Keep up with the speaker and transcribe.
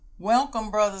Welcome,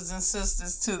 brothers and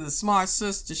sisters, to the Smart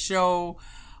Sister Show.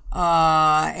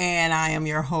 And I am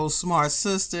your host, Smart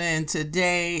Sister, and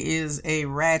today is a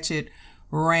ratchet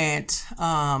rant,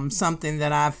 something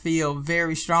that I feel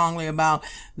very strongly about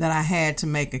that I had to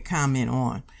make a comment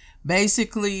on.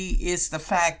 Basically, it's the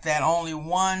fact that only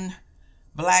one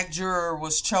black juror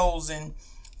was chosen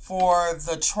for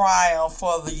the trial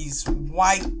for these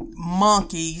white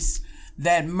monkeys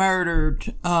that murdered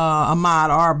Ahmaud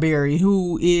Arbery,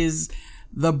 who is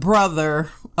the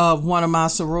brother of one of my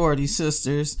sorority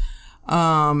sisters.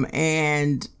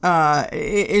 It's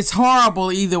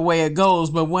horrible either way it goes,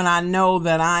 but when I know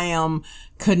that I am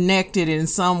connected in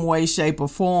some way, shape, or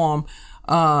form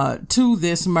to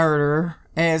this murder,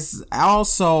 as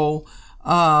also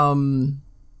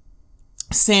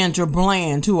Sandra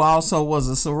Bland, who also was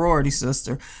a sorority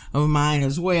sister of mine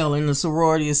as well, in the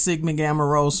sorority of Sigma Gamma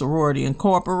Rho Sorority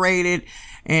Incorporated,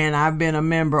 and I've been a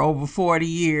member over 40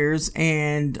 years,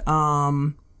 and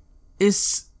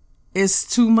it's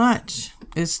too much.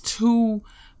 It's too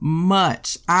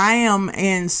much. I am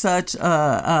in such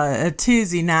a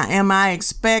tizzy now. Am I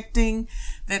expecting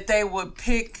that they would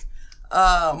pick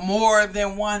more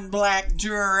than one black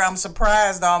juror? I'm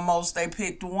surprised almost they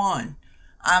picked one.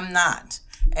 I'm not.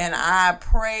 And I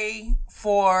pray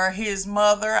for his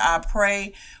mother. I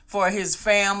pray for his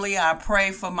family. I pray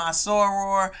for my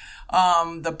soror.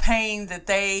 The pain that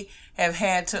they have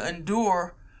had to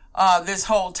endure this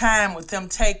whole time with them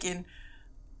taking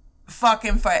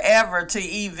fucking forever to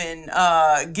even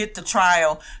get the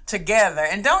trial together.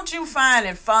 And don't you find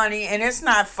it funny? And it's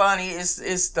not funny.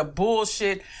 It's the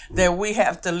bullshit that we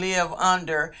have to live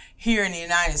under here in the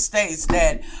United States,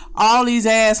 that all these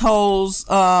assholes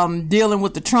dealing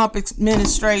with the Trump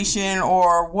administration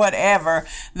or whatever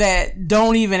that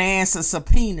don't even answer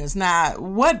subpoenas. Now,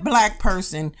 what black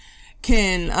person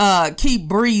can keep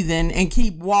breathing and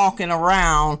keep walking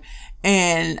around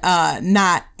and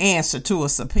not answer to a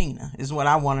subpoena is what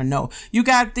I want to know. You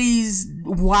got these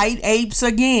white apes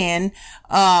again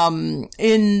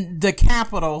in the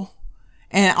Capitol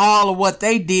and all of what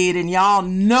they did, and y'all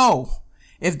know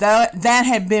if that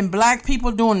had been black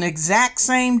people doing the exact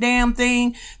same damn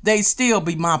thing, they'd still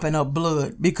be mopping up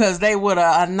blood because they would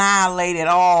have annihilated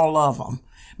all of them.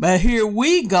 But here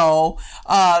we go,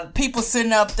 people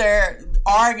sitting up there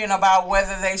arguing about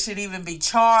whether they should even be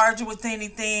charged with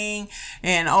anything,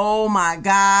 and oh my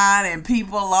God, and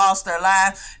people lost their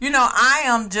lives. You know, I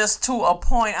am just to a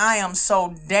point, I am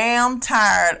so damn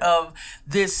tired of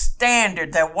this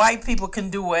standard that white people can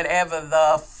do whatever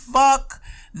the fuck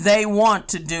they want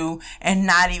to do and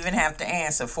not even have to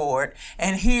answer for it.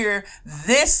 And here,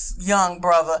 this young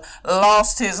brother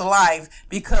lost his life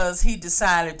because he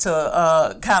decided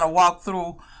to kind of walk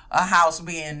through a house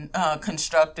being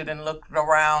constructed and looked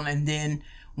around and then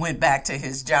went back to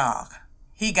his jog.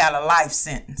 He got a life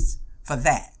sentence for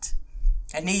that.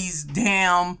 And these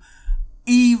damn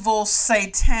evil,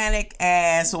 satanic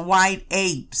ass white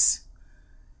apes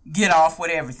get off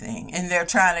with everything, and they're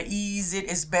trying to ease it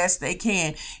as best they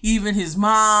can. Even his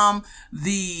mom,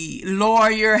 the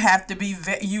lawyer, have to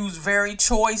use very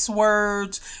choice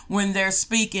words when they're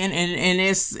speaking, and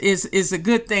it's a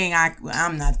good thing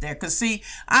I'm not there, because see,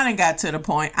 I done got to the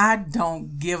point I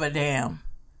don't give a damn.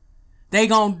 They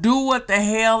gonna do what the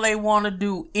hell they want to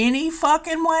do any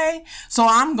fucking way. So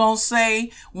I'm gonna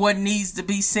say what needs to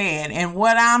be said. And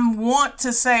what I want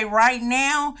to say right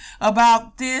now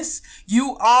about this,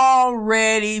 you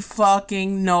already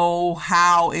fucking know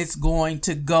how it's going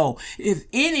to go. If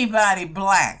anybody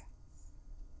black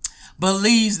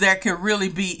believes there could really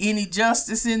be any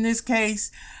justice in this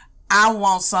case, I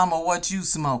want some of what you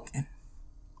smoking.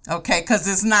 Okay, because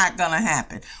it's not going to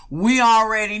happen. We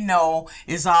already know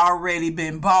it's already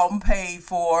been bought and paid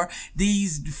for.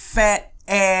 These fat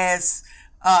ass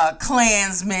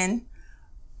Klansmen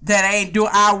that ain't do.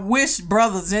 I wish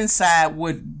brothers inside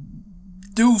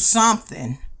would do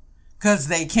something, because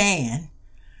they can.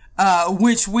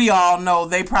 Which we all know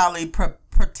they probably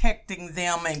protecting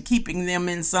them and keeping them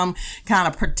in some kind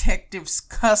of protective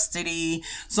custody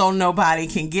so nobody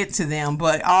can get to them.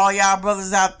 But all y'all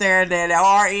brothers out there that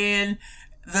are in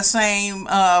the same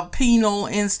penal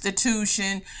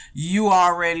institution, you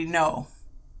already know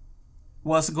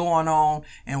what's going on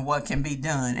and what can be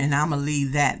done, and I'm gonna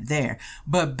leave that there.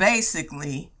 But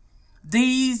basically,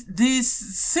 this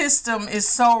system is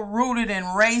so rooted in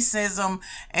racism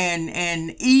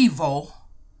and evil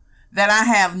that I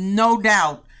have no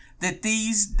doubt that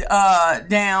these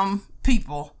damn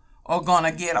people or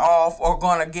gonna get off or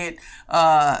gonna get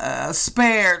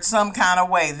spared some kind of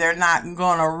way. They're not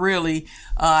gonna really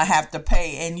have to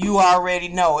pay. And you already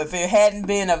know, if it hadn't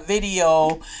been a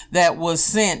video that was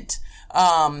sent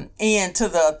in to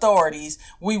the authorities,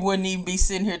 we wouldn't even be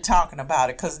sitting here talking about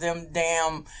it, because them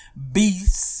damn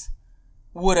beasts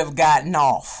would have gotten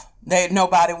off.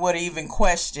 Nobody would even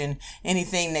question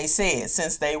anything they said,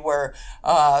 since they were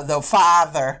the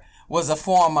father was a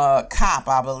former cop,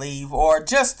 I believe, or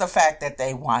just the fact that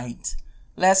they white.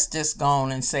 Let's just go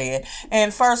on and say it.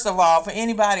 And first of all, for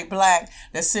anybody black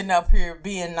that's sitting up here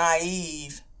being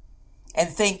naive and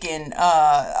thinking,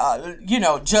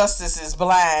 justice is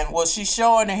blind, well, she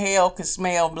sure in the hell can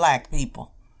smell black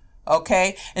people.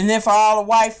 Okay? And then for all the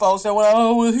white folks that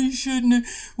were, he shouldn't have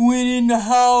went in the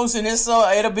house, and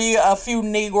it'll be a few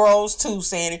Negroes too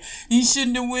saying it. He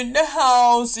shouldn't have went in the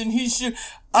house, and he should.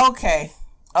 Okay.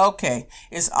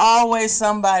 It's always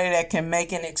somebody that can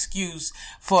make an excuse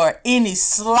for any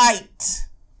slight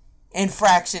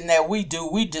infraction that we do.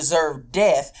 We deserve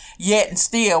death, yet and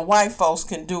still white folks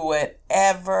can do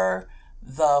whatever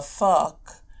the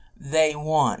fuck they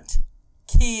want.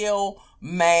 Kill,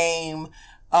 maim,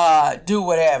 do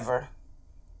whatever.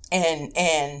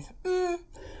 And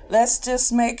let's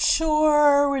just make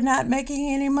sure we're not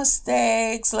making any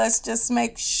mistakes. Let's just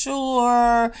make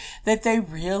sure that they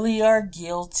really are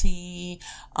guilty.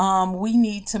 We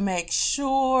need to make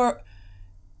sure.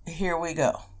 Here we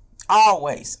go.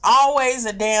 Always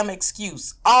a damn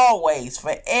excuse. Always,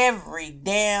 for every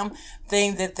damn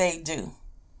thing that they do.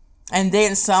 And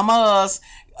then some of us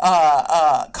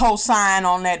co-sign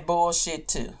on that bullshit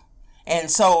too.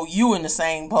 And so you in the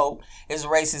same boat as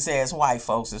racist ass white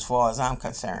folks, as far as I'm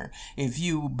concerned. If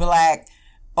you black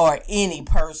or any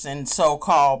person,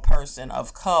 so-called person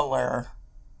of color,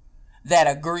 that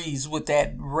agrees with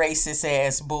that racist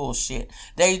ass bullshit.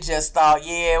 They just thought,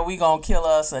 yeah, we gonna kill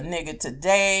us a nigga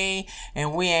today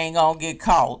and we ain't gonna get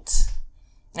caught.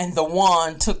 And the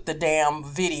one took the damn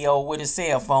video with his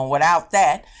cell phone. Without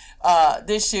that,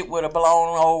 this shit would have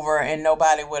blown over and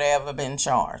nobody would have ever been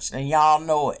charged. And y'all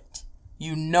know it.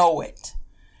 You know it.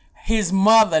 His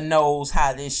mother knows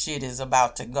how this shit is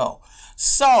about to go.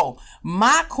 So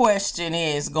my question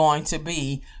is going to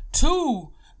be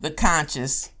to the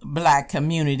conscious black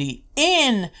community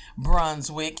in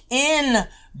Brunswick, in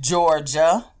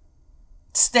Georgia,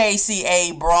 Stacey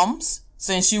Abrams,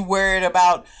 since you worried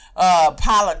about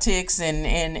politics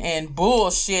and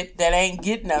bullshit that ain't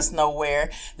getting us nowhere,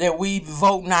 that we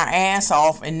voting our ass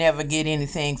off and never get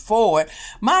anything forward.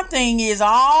 My thing is,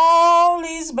 all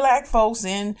these black folks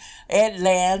in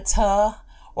Atlanta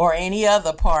or any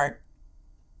other part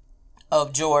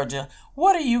of Georgia,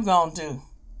 what are you gonna do?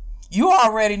 You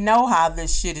already know how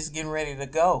this shit is getting ready to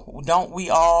go. Don't we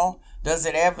all? Does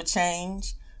it ever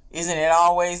change? Isn't it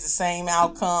always the same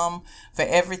outcome for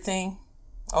everything?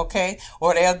 Okay?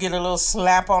 Or they'll get a little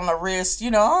slap on the wrist,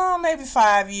 maybe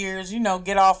 5 years,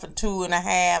 get off for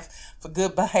 2.5 for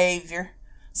good behavior.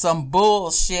 Some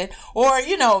bullshit. Or,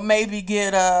 maybe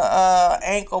get a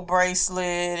ankle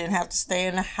bracelet and have to stay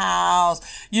in the house.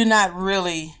 You're not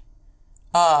really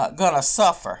gonna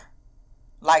suffer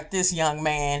like this young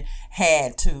man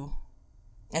had to,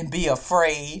 and be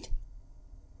afraid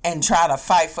and try to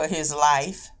fight for his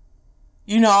life.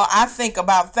 I think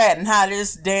about that and how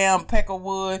this damn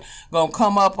Peckerwood gonna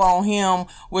come up on him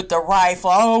with the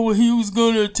rifle. Oh, well, he was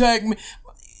gonna attack me.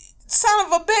 Son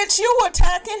of a bitch, you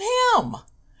attacking him.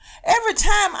 Every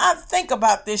time I think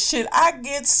about this shit, I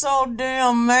get so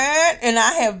damn mad, and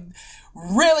I have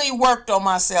really worked on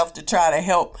myself to try to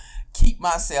help keep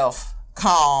myself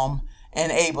calm and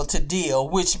able to deal,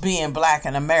 which being black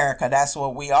in America, that's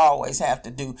what we always have to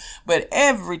do. But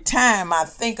every time I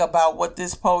think about what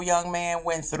this poor young man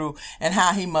went through and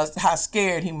how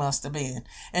scared he must have been,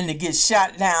 and to get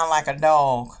shot down like a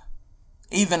dog,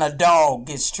 even a dog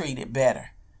gets treated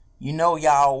better.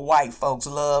 Y'all white folks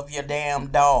love your damn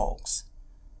dogs.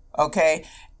 Okay?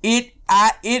 It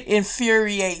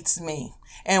infuriates me.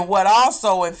 And what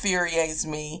also infuriates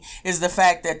me is the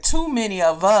fact that too many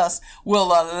of us will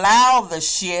allow the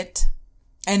shit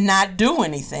and not do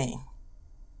anything.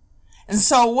 And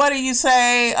so what do you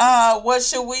say? What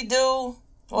should we do?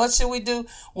 What should we do?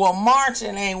 Well,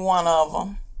 marching ain't one of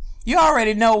them. You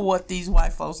already know what these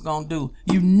white folks gonna do.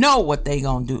 You know what they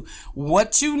gonna do.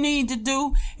 What you need to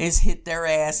do is hit their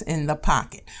ass in the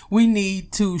pocket. We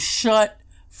need to shut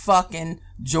fucking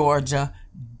Georgia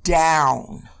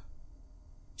down.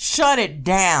 Shut it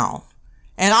down.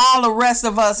 And all the rest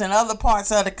of us in other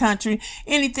parts of the country,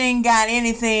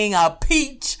 a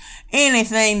peach,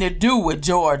 anything to do with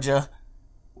Georgia,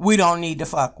 we don't need to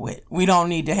fuck with. We don't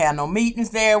need to have no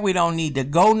meetings there. We don't need to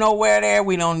go nowhere there.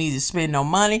 We don't need to spend no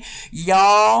money.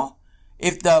 Y'all,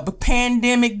 if the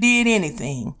pandemic did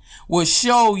anything, will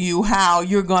show you how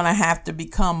you're going to have to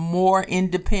become more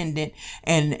independent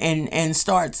and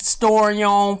start storing your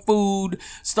own food,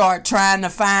 start trying to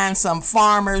find some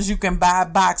farmers you can buy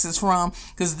boxes from,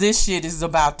 because this shit is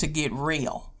about to get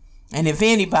real. And if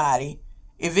any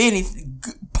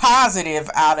positive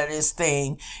out of this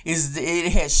thing is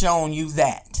it has shown you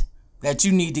that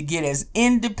you need to get as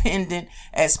independent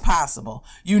as possible.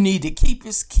 You need to keep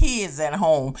your kids at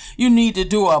home. You need to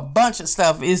do a bunch of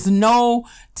stuff. It's no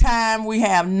time. We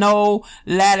have no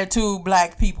latitude,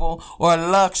 black people, or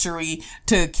luxury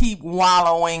to keep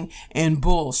wallowing in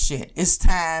bullshit. It's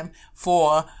time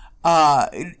for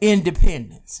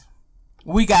independence.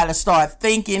 We got to start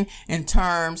thinking in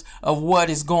terms of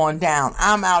what is going down.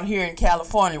 I'm out here in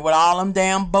California with all them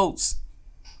damn boats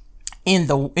in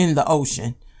the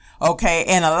ocean. Okay.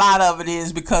 And a lot of it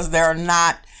is because there are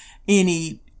not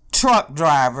any truck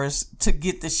drivers to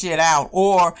get the shit out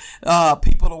or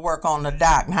people to work on the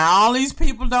dock. Now, all these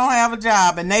people don't have a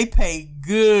job and they pay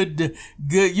good.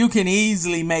 You can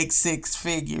easily make 6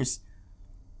 figures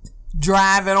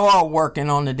driving or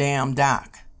working on the damn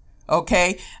dock.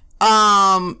 Okay.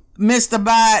 Mr.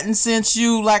 Biden, since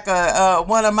you like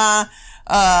one of my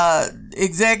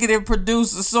executive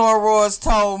producer sorors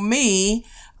told me,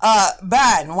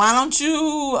 Biden, why don't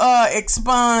you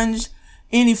expunge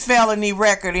any felony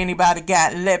record anybody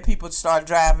got and let people start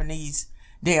driving these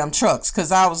damn trucks?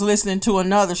 Because I was listening to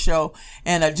another show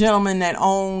and a gentleman that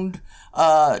owned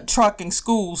trucking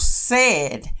schools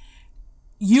said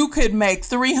you could make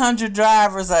 300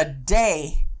 drivers a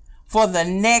day for the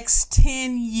next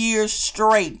 10 years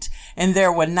straight, and there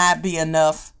would not be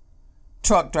enough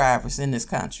truck drivers in this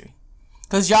country.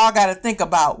 Because y'all got to think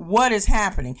about what is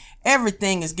happening.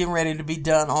 Everything is getting ready to be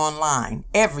done online.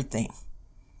 Everything.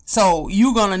 So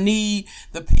you're going to need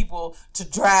the people to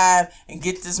drive and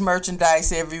get this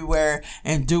merchandise everywhere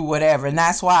and do whatever. And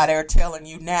that's why they're telling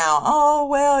you now, oh,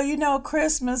 well,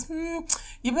 Christmas,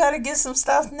 you better get some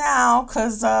stuff now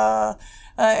because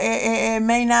it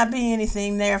may not be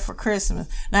anything there for Christmas.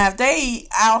 Now, if they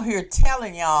out here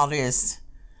telling y'all this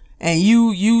and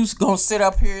you gonna sit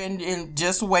up here and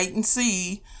just wait and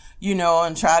see,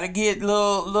 and try to get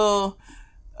little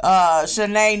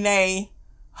Shanae,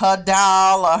 her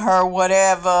doll or her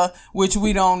whatever, which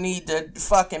we don't need to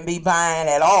fucking be buying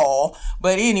at all.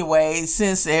 But anyway,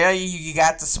 since there you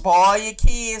got to spoil your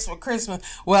kids for Christmas,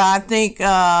 well, I think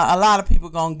a lot of people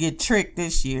gonna get tricked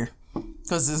this year.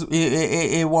 Because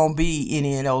it won't be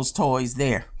any of those toys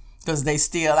there. Because they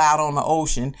still out on the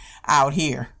ocean out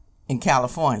here in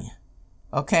California.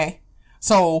 Okay?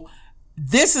 So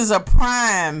this is a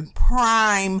prime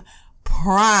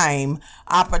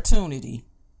opportunity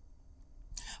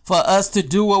for us to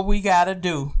do what we got to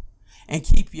do. And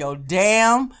keep your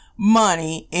damn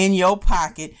money in your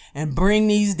pocket and bring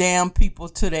these damn people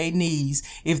to their knees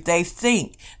if they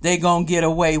think they're going to get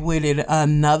away with it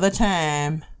another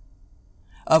time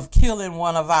of killing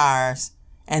one of ours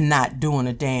and not doing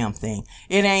a damn thing.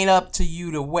 It ain't up to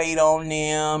you to wait on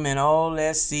them and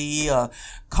let's see,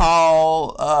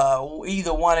 call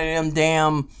either one of them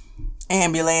damn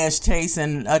ambulance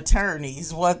chasing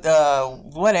attorneys. Whatever,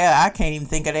 I can't even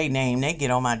think of their name. They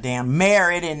get on my damn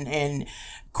Merritt and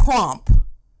Crump.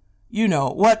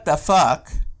 What the fuck?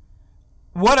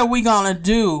 What are we gonna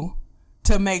do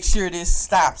to make sure this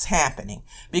stops happening?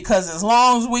 Because as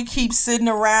long as we keep sitting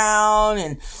around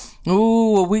and,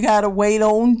 we gotta wait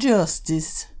on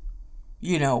justice,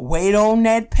 wait on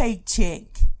that paycheck.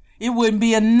 It wouldn't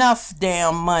be enough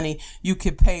damn money you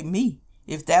could pay me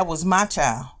if that was my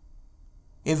child.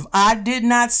 If I did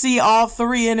not see all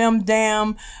 3 of them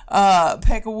damn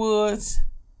Peckerwoods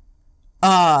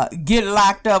get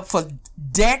locked up for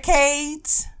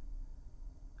decades,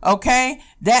 okay,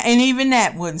 and even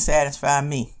that wouldn't satisfy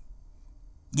me.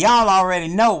 Y'all already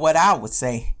know what I would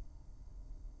say.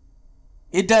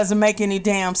 It doesn't make any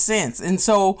damn sense. And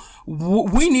so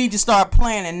we need to start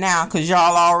planning now, because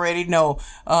y'all already know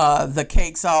the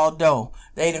cake's all dough.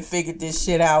 They done figured this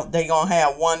shit out. They gonna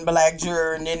have one black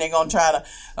juror, and then they gonna try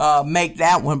to make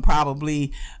that one probably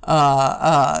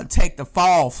take the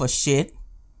fall for shit.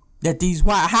 That these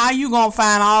white, how you gonna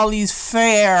find all these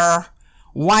fair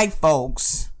white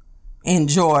folks in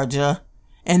Georgia,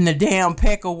 and the damn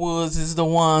Peckerwoods is the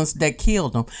ones that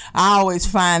killed them? I always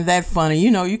find that funny.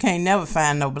 You can't never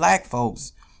find no black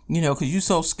folks, because you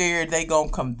so scared they gonna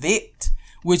convict,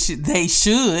 which they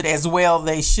should as well.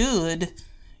 They should.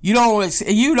 You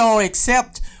don't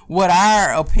accept what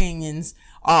our opinions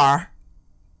are.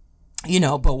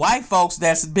 But white folks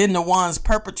that's been the ones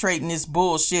perpetrating this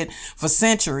bullshit for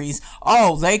centuries,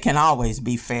 oh, they can always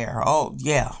be fair. Oh,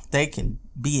 yeah, they can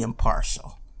be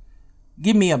impartial.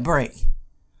 Give me a break.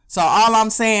 So all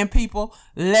I'm saying, people,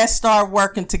 let's start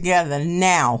working together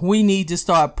now. We need to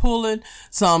start pulling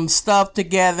some stuff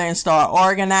together and start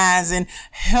organizing.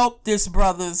 Help this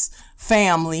brother's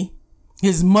family,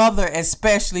 his mother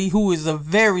especially, who is a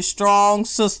very strong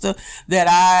sister that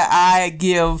I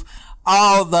give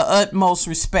all the utmost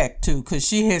respect to, because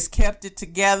she has kept it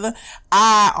together.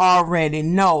 I already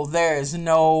know there is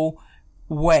no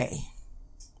way,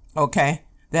 okay,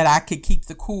 that I could keep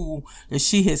the cool that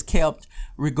she has kept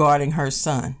regarding her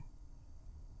son.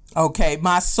 Okay,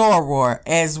 my soror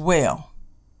as well.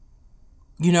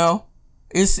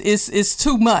 It's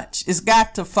too much. It's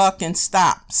got to fucking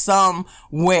stop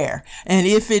somewhere. And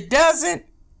if it doesn't,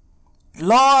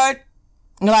 Lord,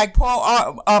 like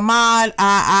Paul Ahmaud,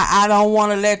 I don't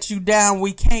want to let you down.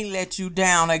 We can't let you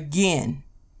down again.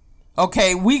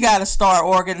 Okay, we got to start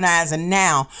organizing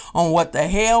now on what the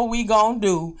hell we gonna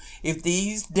do if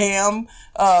these damn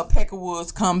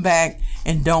Peckerwoods come back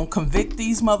and don't convict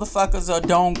these motherfuckers or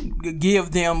don't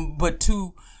give them but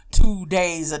two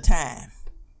days of time.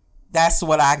 That's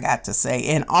what I got to say.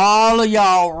 And all of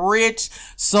y'all rich,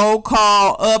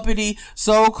 so-called uppity,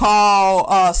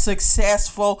 so-called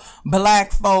successful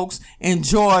black folks in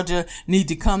Georgia need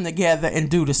to come together and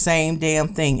do the same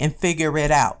damn thing and figure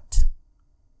it out.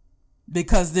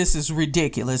 Because this is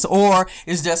ridiculous. Or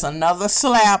it's just another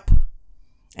slap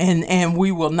and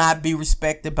we will not be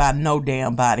respected by no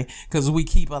damn body because we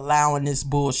keep allowing this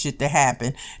bullshit to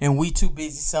happen and we too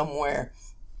busy somewhere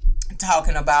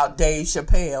talking about Dave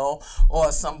Chappelle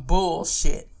or some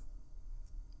bullshit.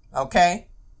 Okay?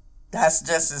 That's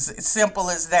just as simple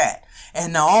as that.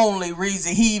 And the only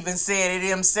reason he even said it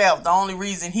himself, the only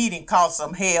reason he didn't cause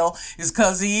some hell is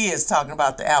because he is talking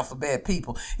about the alphabet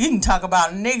people. He can talk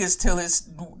about niggas till his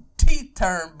teeth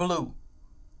turn blue.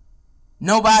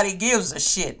 Nobody gives a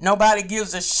shit. Nobody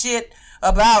gives a shit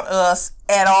about us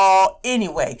at all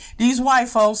anyway. These white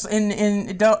folks in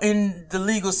the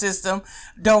legal system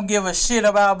don't give a shit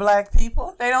about black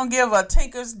people. They don't give a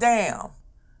tinker's damn.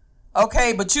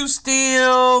 Okay, but you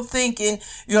still thinking,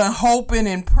 you're hoping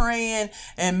and praying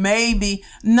and maybe.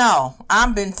 No,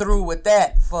 I've been through with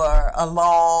that for a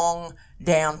long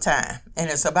damn time. And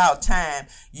it's about time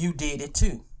you did it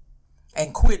too.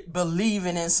 And quit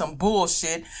believing in some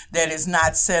bullshit that is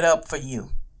not set up for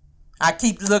you. I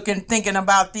keep thinking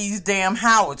about these damn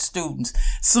Howard students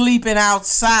sleeping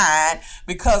outside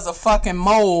because of fucking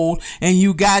mold, and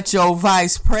you got your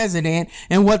vice president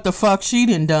and what the fuck she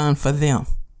done for them.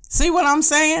 See what I'm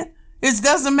saying? It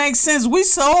doesn't make sense. We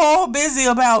so busy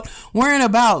about worrying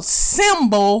about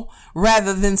symbol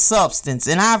rather than substance.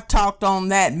 And I've talked on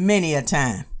that many a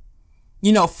time.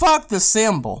 Fuck the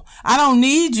symbol. I don't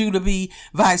need you to be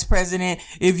vice president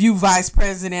if you vice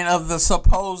president of the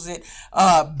supposed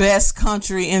best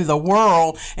country in the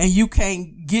world and you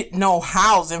can't get no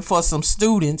housing for some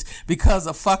students because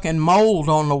of fucking mold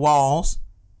on the walls.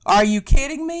 Are you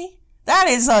kidding me? That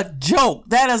is a joke.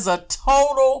 That is a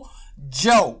total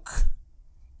joke.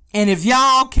 And if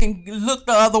y'all can look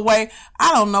the other way,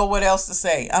 I don't know what else to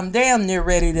say. I'm damn near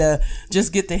ready to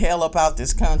just get the hell up out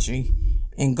this country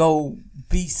and go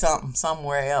be something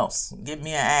somewhere else. Get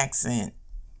me an accent.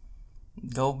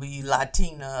 Go be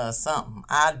Latina or something.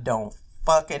 I don't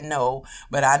fucking know.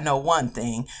 But I know one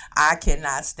thing. I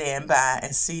cannot stand by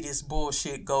and see this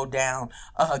bullshit go down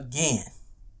again.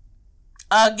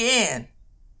 Again.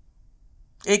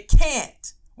 It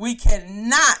can't. We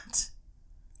cannot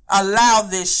allow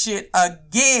this shit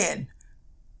again.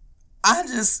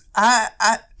 I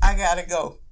gotta go.